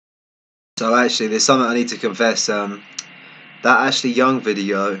So actually, there's something I need to confess. That Ashley Young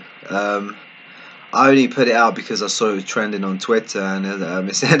video, I only put it out because I saw it was trending on Twitter, and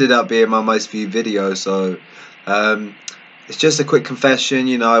it's ended up being my most viewed video. So it's just a quick confession.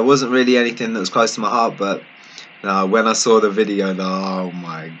 You know, it wasn't really anything that was close to my heart, but when I saw the video, oh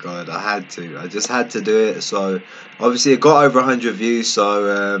my god, I just had to do it. So obviously it got over 100 views.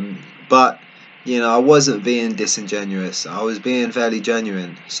 So but you know, I wasn't being disingenuous. I was being fairly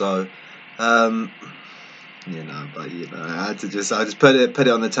genuine. So you know, but you know, I just put it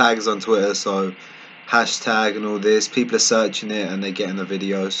on the tags on Twitter. So hashtag and all this, people are searching it and they're getting the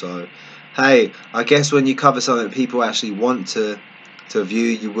video. So hey, I guess when you cover something that people actually want to view,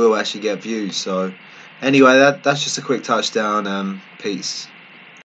 you will actually get views. So anyway, that's just a quick touchdown. Peace.